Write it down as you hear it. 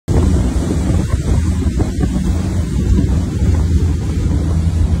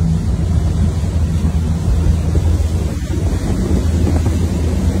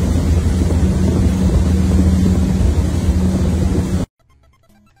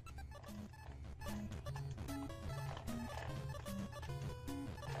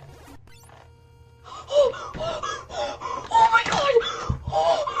Oh my god!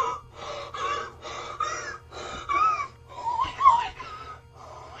 Oh my god!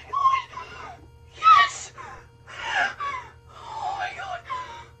 Oh my god! Yes! Oh my god!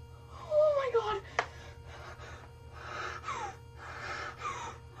 Oh my god!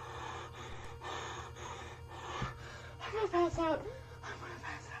 I'm gonna pass out. I'm gonna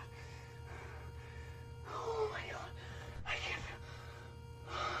pass out. Oh my god. I can't feel.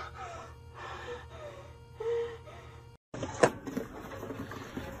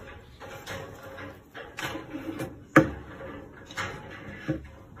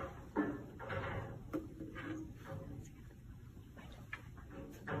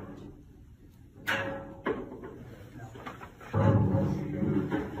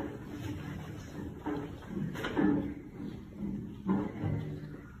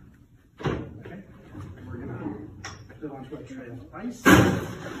 Fill onto a tray of ice.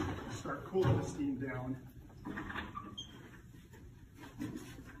 Start cooling the steam down.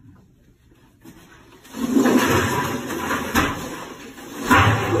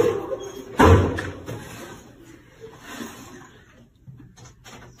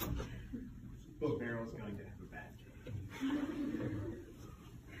 Well, Barrel's going to have a bad day.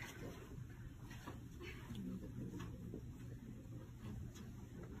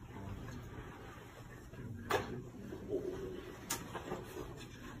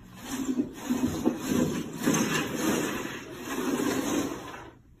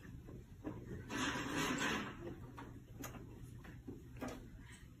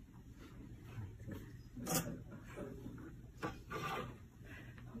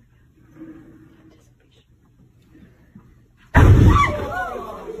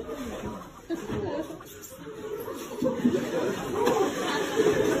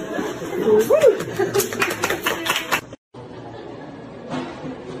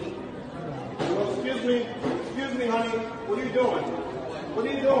 Excuse me, honey. What are you doing? What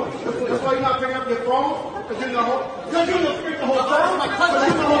are you doing? That's why you're not picking up your phone? Because you're in the freaking hotel? Because you're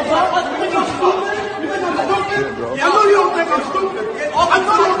in the hotel? You think I'm stupid? You think I'm stupid? I know you don't think I'm stupid. I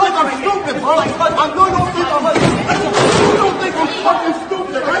know you don't think I'm stupid, bro. I know you don't think I'm You don't think I'm fucking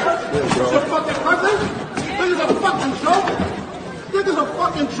stupid, right? This is a fucking cousin? This is a fucking joke? This is a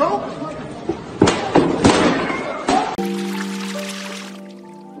fucking joke?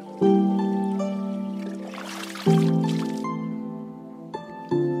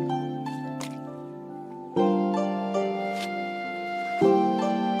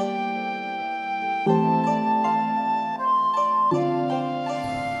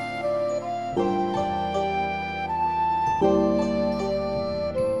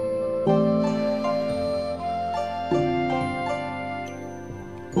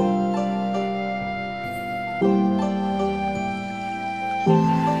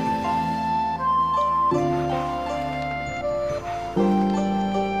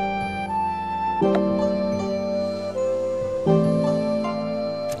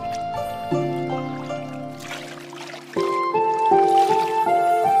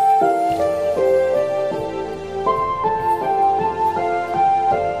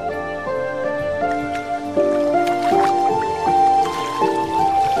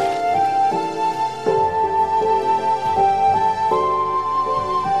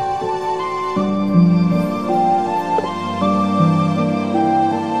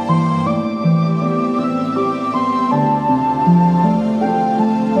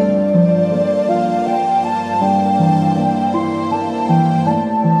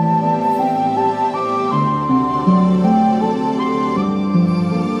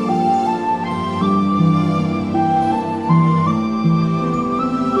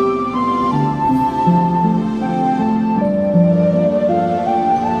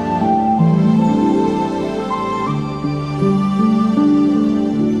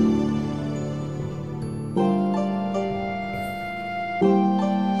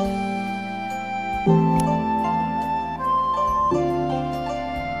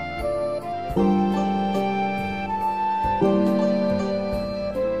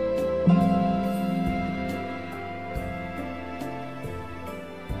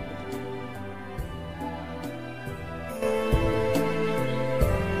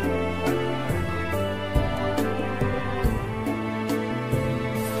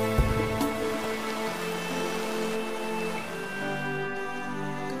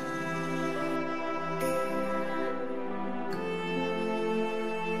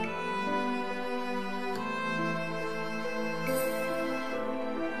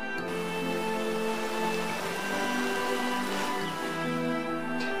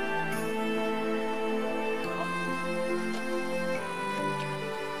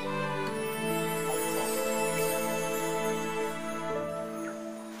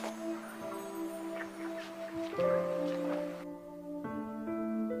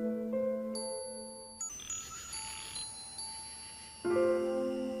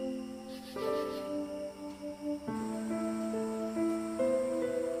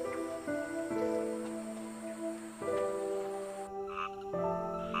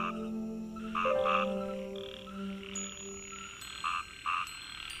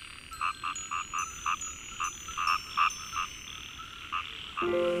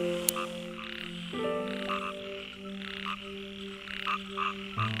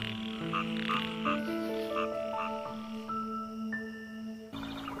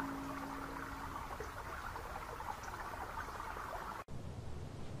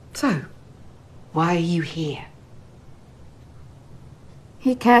 So, why are you here?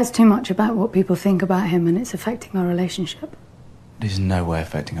 He cares too much about what people think about him, and it's affecting our relationship. It is in no way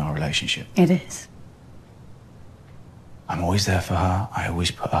affecting our relationship. It is. I'm always there for her. I always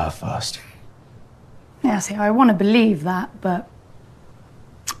put her first. Yeah, see, I want to believe that, but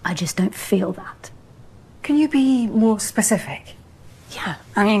I just don't feel that. Can you be more specific? Yeah,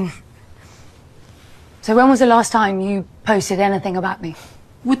 I mean... So when was the last time you posted anything about me?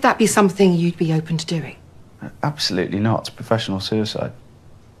 Would that be something you'd be open to doing? Absolutely not. It's professional suicide.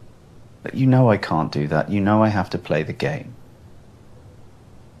 But you know I can't do that. You know I have to play the game.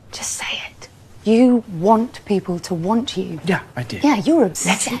 Just say it. You want people to want you. Yeah, I did. Yeah, you're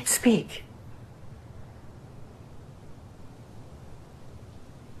obsessed. Let him speak.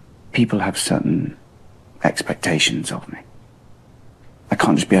 People have certain expectations of me. I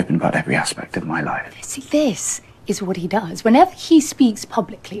can't just be open about every aspect of my life. See, this is what he does. Whenever he speaks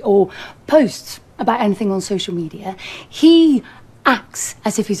publicly or posts about anything on social media, he acts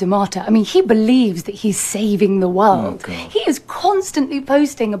as if he's a martyr. I mean, he believes that he's saving the world. Oh, God. He is constantly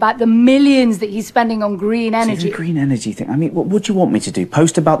posting about the millions that he's spending on green energy. See, the green energy thing. I mean, what do you want me to do?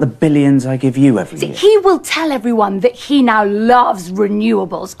 Post about the billions I give you every year? He will tell everyone that he now loves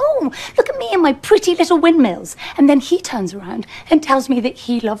renewables. Oh, look at me and my pretty little windmills. And then he turns around and tells me that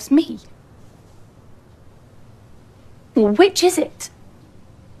he loves me. Well, which is it?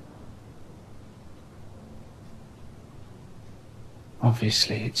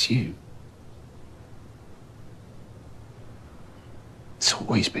 Obviously, it's you. It's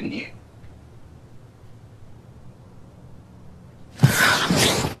always been you.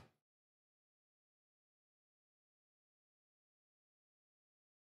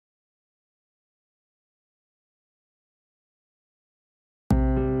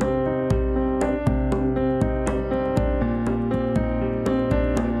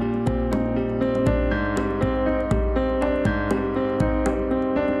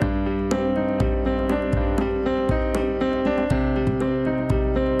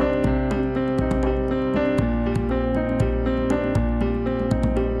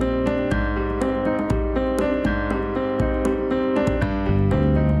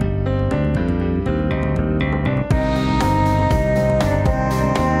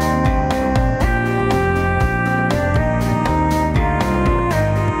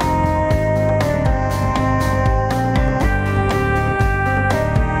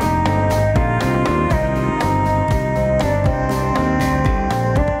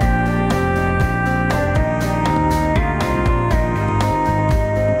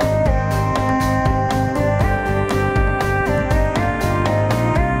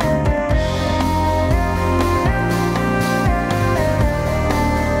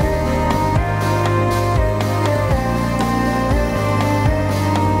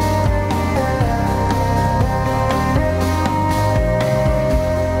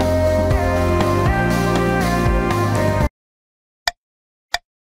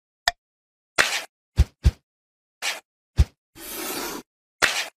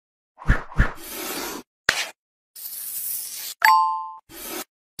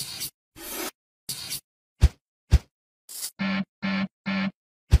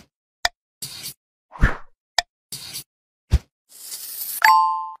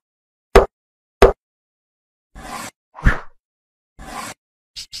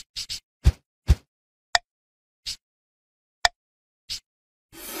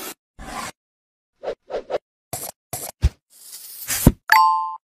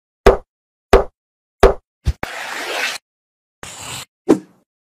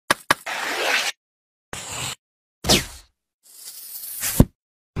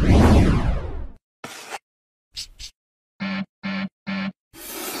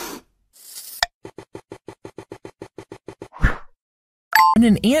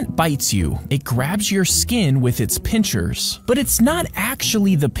 When an ant bites you, it grabs your skin with its pinchers. But it's not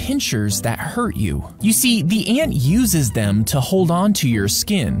actually the pinchers that hurt you. You see, the ant uses them to hold on to your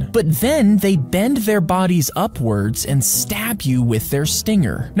skin, but then they bend their bodies upwards and stab you with their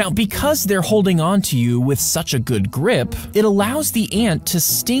stinger. Now, because they're holding on to you with such a good grip, it allows the ant to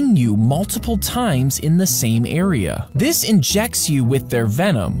sting you multiple times in the same area. This injects you with their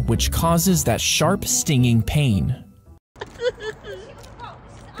venom, which causes that sharp stinging pain.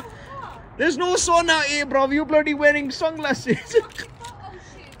 There's no sun out here, bro. You bloody wearing sunglasses.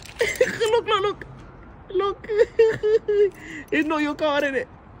 Look. It's not your car, is it?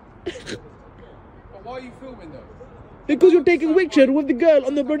 But why are you filming though? Because you're taking a picture with the girl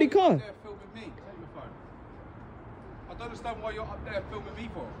on the bloody car. There filming me. Take your phone. I don't understand why you're up there filming me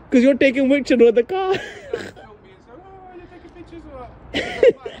for. Because you're taking a picture with the car. You don't film me and say, oh, you're taking pictures or it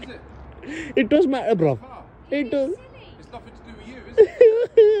doesn't matter, is it? It does matter, bro. Car. It does. It's nothing to do with you, is it?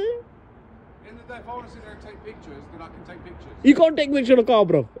 At the end of the day, if I want to sit there and take pictures, then I can take pictures. You can't take a picture of the car,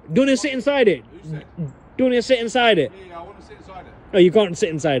 bro. Don't you sit inside it? Who said? Don't you sit inside it? Yeah, I want to sit inside it. No, you can't sit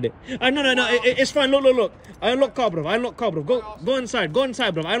inside it. No. It's fine. Look. I unlock car, bro. I unlock car, bro. Go inside. Go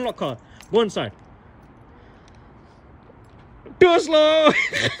inside, bro. I unlock car. Go inside. Too slow. Are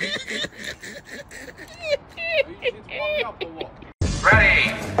you need to wind me up or what? Ready.